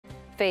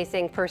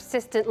Facing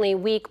persistently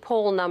weak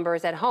poll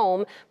numbers at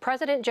home,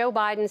 President Joe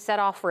Biden set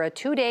off for a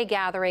two-day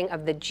gathering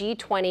of the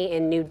G20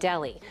 in New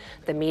Delhi.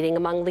 The meeting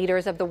among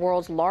leaders of the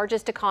world's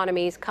largest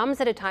economies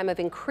comes at a time of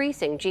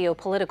increasing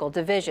geopolitical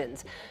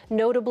divisions.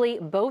 Notably,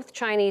 both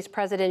Chinese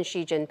President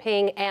Xi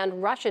Jinping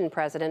and Russian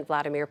President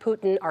Vladimir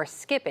Putin are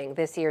skipping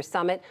this year's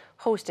summit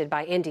hosted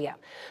by India.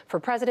 For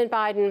President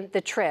Biden,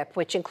 the trip,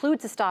 which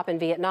includes a stop in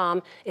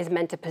Vietnam, is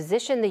meant to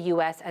position the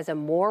U.S. as a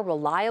more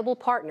reliable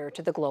partner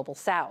to the global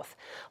South.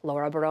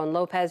 Laura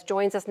Barón-Lopez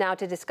joins us now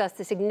to discuss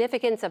the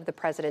significance of the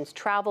president's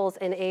travels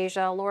in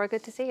Asia. Laura,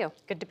 good to see you.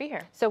 Good to be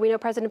here. So we know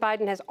President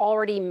Biden has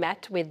already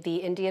met with the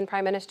Indian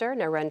Prime Minister,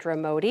 Narendra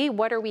Modi.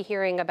 What are we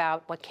hearing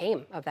about what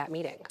came of that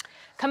meeting?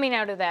 Coming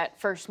out of that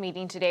first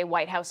meeting today,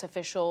 White House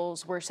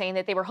officials were saying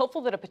that they were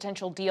hopeful that a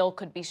potential deal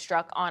could be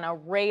struck on a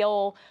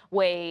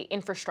railway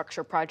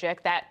infrastructure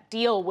project. That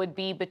deal would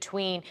be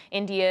between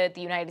India,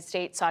 the United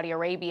States, Saudi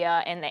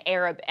Arabia, and the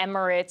Arab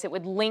Emirates. It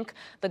would link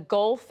the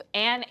Gulf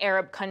and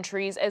Arab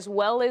countries, as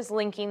well as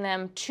linking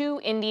them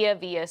to India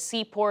via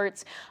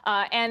seaports.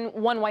 And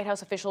one White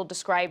House official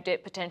described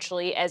it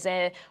potentially as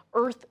an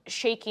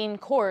earth-shaking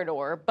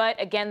corridor. But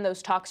again,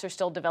 those talks are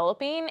still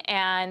developing,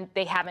 and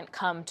they haven't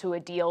come to a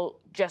deal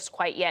just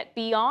quite yet.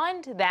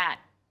 Beyond that,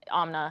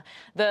 Amna,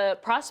 the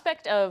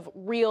prospect of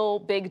real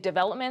big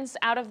developments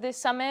out of this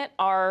summit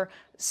are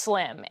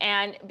slim.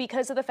 And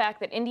because of the fact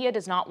that India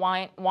does not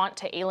want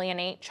to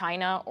alienate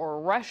China or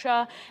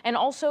Russia, and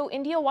also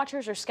India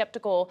watchers are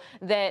skeptical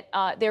that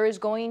there is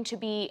going to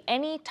be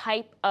any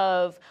type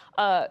of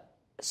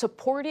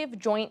supportive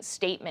joint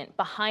statement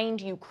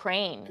behind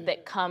Ukraine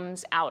that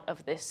comes out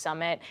of this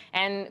summit.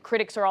 And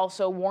critics are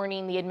also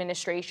warning the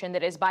administration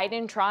that as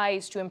Biden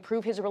tries to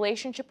improve his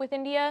relationship with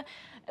India,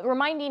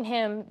 reminding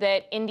him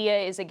that India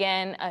is,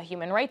 again, a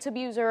human rights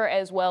abuser,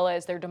 as well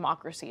as their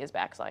democracy is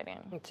backsliding.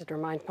 To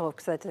remind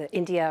folks that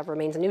India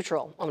remains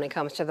neutral when it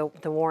comes to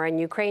the war in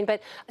Ukraine.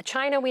 But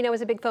China, we know,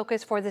 is a big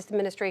focus for this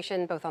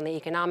administration, both on the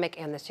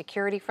economic and the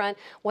security front.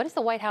 What is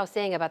the White House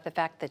saying about the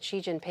fact that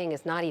Xi Jinping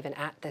is not even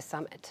at this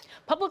summit?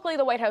 Publicly,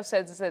 the White House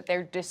says that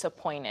they're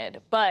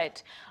disappointed.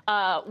 But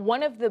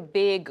one of the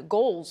big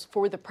goals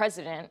for the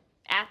president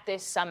at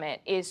this summit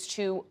is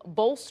to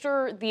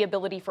bolster the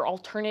ability for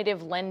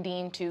alternative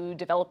lending to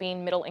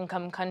developing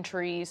middle-income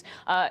countries,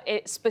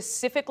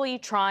 specifically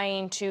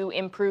trying to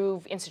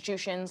improve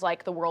institutions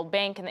like the World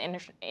Bank and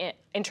the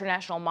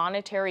International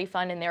Monetary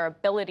Fund and their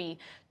ability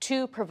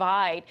to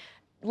provide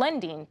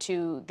lending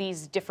to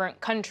these different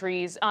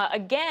countries.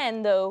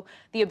 Again, though,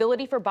 the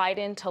ability for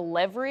Biden to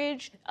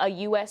leverage a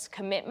U.S.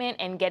 commitment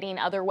and getting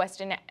other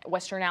Western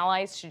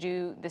allies to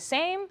do the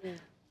same,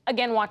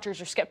 again,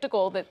 watchers are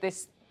skeptical that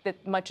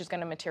much is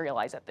going to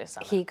materialize at this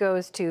summit. He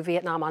goes to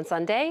Vietnam on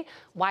Sunday.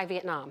 Why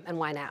Vietnam and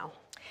why now?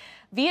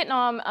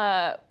 Vietnam,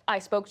 I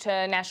spoke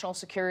to National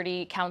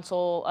Security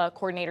Council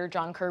Coordinator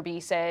John Kirby,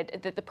 said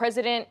that the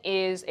president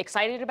is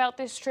excited about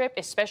this trip,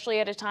 especially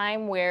at a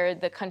time where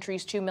the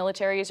country's two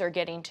militaries are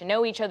getting to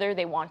know each other.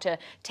 They want to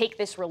take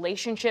this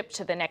relationship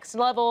to the next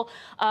level.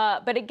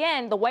 But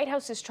again, the White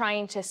House is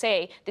trying to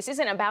say this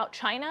isn't about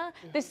China.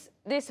 This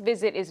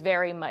visit is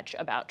very much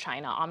about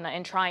China, Amna,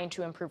 and trying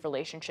to improve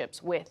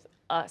relationships with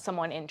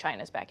someone in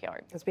China's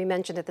backyard. As we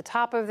mentioned at the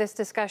top of this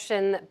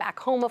discussion, back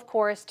home, of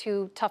course,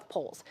 two tough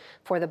polls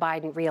for the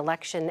Biden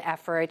re-election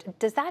effort.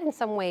 Does that in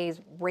some ways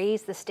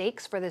raise the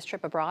stakes for this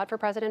trip abroad for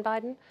President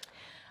Biden?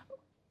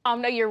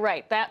 No, you're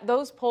right.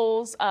 Those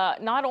polls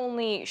not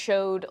only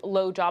showed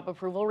low job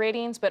approval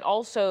ratings, but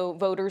also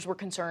voters were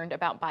concerned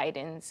about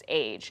Biden's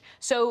age.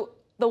 So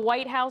the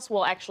White House,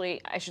 well, actually,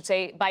 I should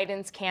say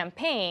Biden's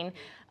campaign,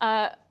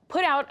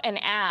 put out an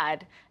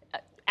ad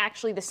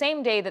actually the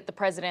same day that the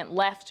president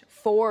left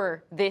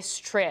for this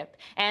trip.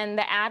 And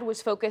the ad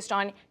was focused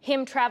on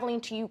him traveling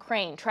to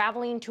Ukraine,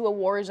 traveling to a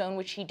war zone,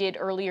 which he did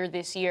earlier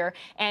this year.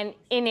 And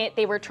in it,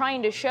 they were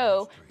trying to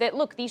show that,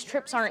 look, these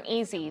trips aren't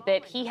easy,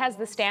 that he has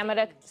the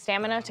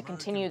stamina to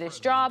continue this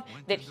job,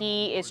 that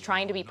he is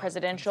trying to be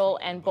presidential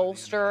and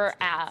bolster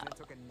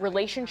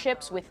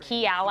relationships with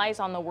key allies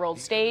on the world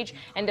stage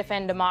and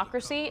defend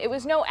democracy. It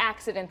was no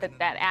accident that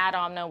that ad,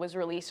 Amna, was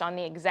released on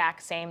the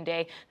exact same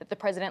day that the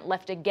president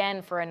left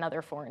again for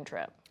another foreign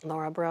trip.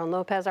 Laura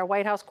Barón-Lopez, our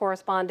White House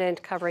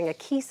correspondent, covering a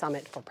key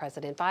summit for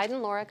President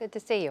Biden. Laura, good to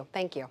see you.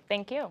 Thank you.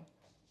 Thank you.